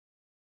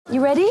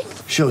You ready?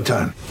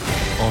 Showtime.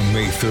 On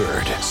May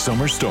 3rd,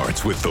 summer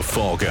starts with The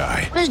Fall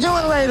Guy. Let's do it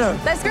later.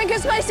 Let's drink a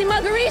spicy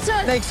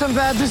margarita. Make some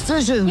bad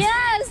decisions.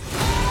 Yes.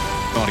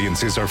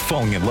 Audiences are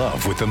falling in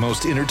love with the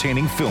most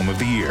entertaining film of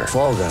the year.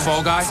 Fall Guy.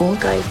 Fall Guy? Fall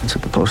Guy. That's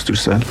what the poster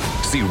said.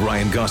 See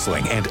Ryan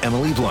Gosling and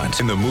Emily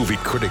Blunt in the movie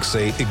critics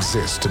say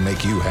exists to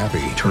make you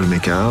happy. Trying to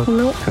make it out?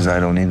 Nope. Because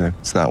I don't either.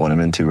 It's not what I'm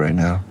into right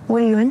now.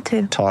 What are you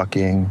into?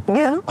 Talking.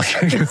 Yeah.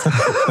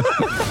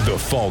 The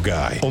Fall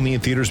Guy. Only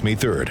in theaters May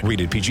 3rd.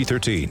 Rated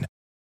PG-13.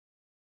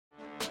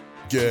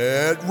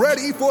 Get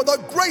ready for the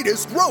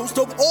greatest roast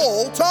of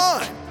all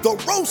time. The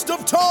Roast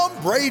of Tom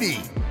Brady.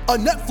 A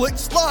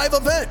Netflix live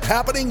event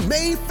happening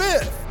May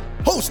 5th.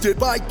 Hosted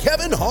by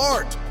Kevin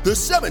Hart. The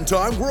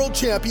 7-time world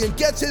champion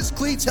gets his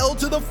cleats held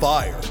to the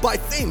fire by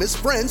famous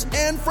friends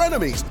and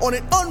frenemies on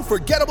an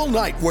unforgettable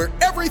night where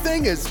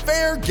everything is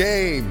fair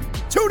game.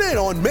 Tune in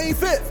on May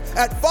 5th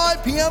at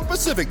 5 p.m.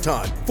 Pacific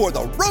time for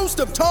the Roast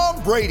of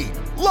Tom Brady.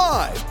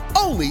 Live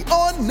only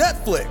on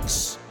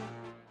Netflix.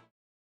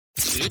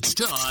 It's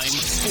time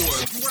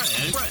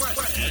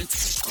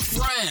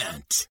for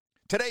Rant.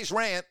 Today's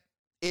rant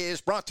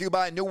is brought to you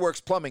by New Works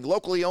Plumbing,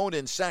 locally owned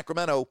in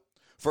Sacramento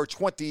for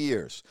 20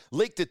 years.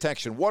 Leak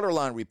detection, water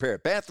line repair,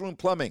 bathroom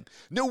plumbing.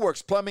 New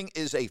Works Plumbing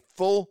is a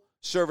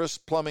full-service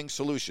plumbing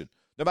solution.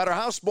 No matter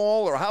how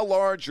small or how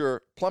large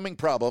your plumbing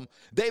problem,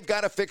 they've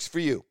got a fix for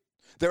you.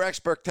 Their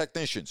expert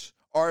technicians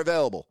are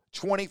available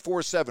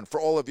 24/7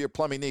 for all of your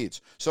plumbing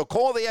needs. So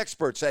call the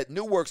experts at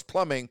New Works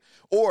Plumbing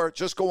or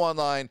just go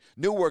online,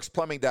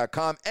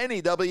 newworksplumbing.com,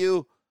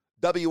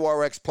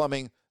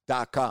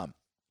 NEWWRXplumbing.com.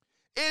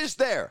 Is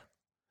there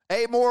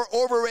a more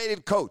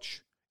overrated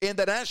coach in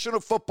the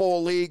National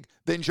Football League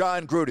than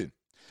John Gruden?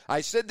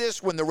 I said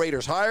this when the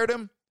Raiders hired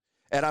him,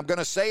 and I'm going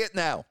to say it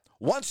now.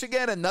 Once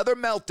again, another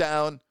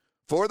meltdown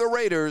for the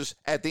Raiders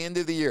at the end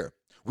of the year.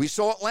 We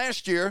saw it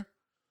last year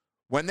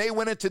when they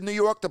went into New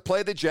York to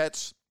play the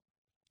Jets,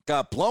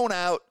 got blown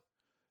out.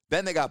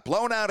 Then they got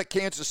blown out at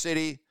Kansas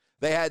City.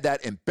 They had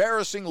that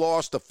embarrassing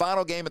loss, the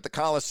final game at the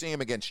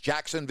Coliseum against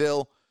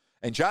Jacksonville.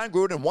 And John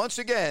Gruden, once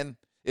again,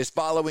 is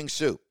following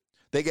suit.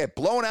 They get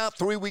blown out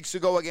 3 weeks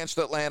ago against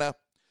Atlanta.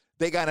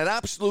 They got an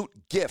absolute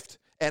gift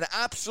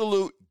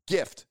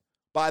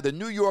by the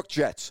New York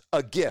Jets,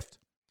 a gift.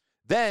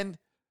 Then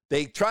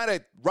they try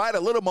to ride a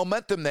little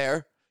momentum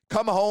there,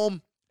 come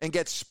home and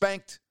get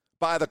spanked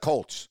by the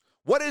Colts.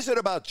 What is it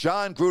about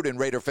John Gruden,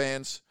 Raider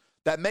fans,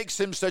 that makes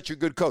him such a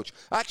good coach?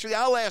 Actually,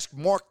 I'll ask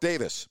Mark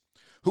Davis,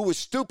 who was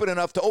stupid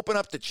enough to open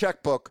up the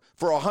checkbook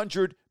for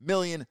 $100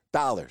 million.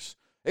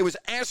 It was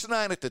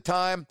asinine at the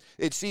time.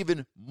 It's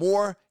even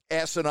more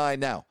asinine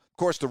now. Of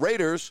course, the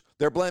Raiders,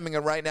 they're blaming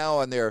him right now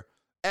on their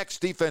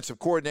ex-defensive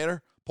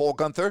coordinator, Paul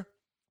Guenther.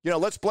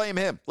 Let's blame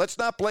him. Let's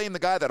not blame the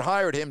guy that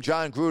hired him,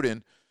 John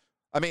Gruden.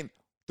 I mean,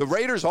 the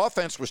Raiders'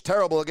 offense was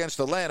terrible against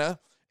Atlanta.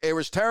 It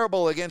was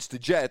terrible against the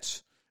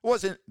Jets. It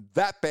wasn't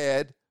that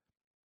bad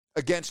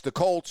against the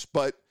Colts,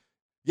 but,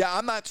 yeah,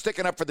 I'm not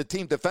sticking up for the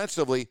team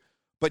defensively.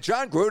 But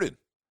John Gruden,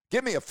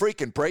 give me a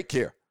freaking break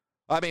here.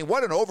 I mean,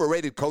 what an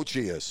overrated coach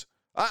he is.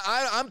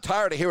 I'm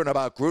tired of hearing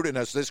about Gruden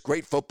as this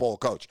great football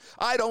coach.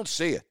 I don't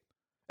see it.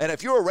 And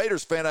if you're a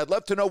Raiders fan, I'd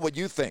love to know what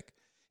you think.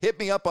 Hit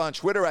me up on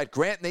Twitter at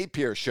Grant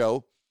Napier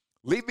Show.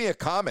 Leave me a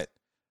comment.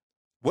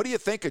 What do you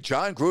think of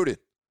John Gruden?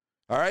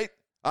 All right?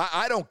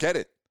 I don't get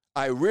it.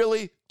 I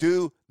really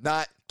do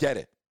not get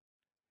it.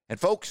 And,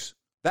 folks,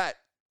 that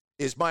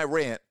is my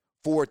rant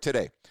for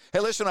today.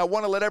 Hey, listen, I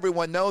want to let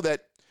everyone know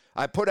that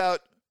I put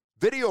out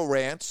video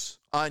rants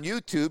on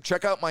YouTube.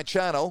 Check out my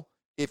channel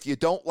if you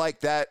don't like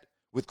that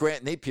with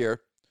Grant Napier,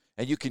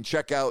 and you can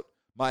check out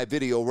my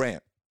video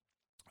rant.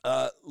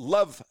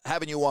 Love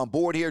having you on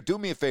board here. Do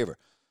me a favor.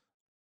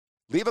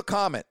 Leave a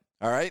comment,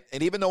 all right?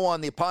 And even though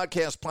on the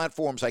podcast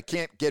platforms I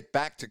can't get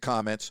back to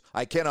comments,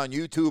 I can on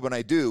YouTube, and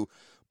I do.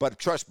 But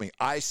trust me,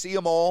 I see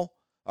them all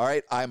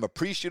right? I'm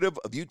appreciative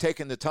of you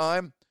taking the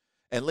time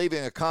and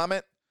leaving a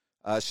comment.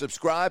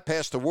 Subscribe,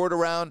 pass the word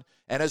around.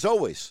 And as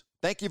always,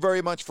 thank you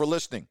very much for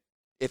listening.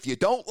 If you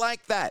don't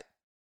like that,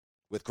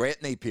 with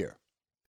Grant Napier.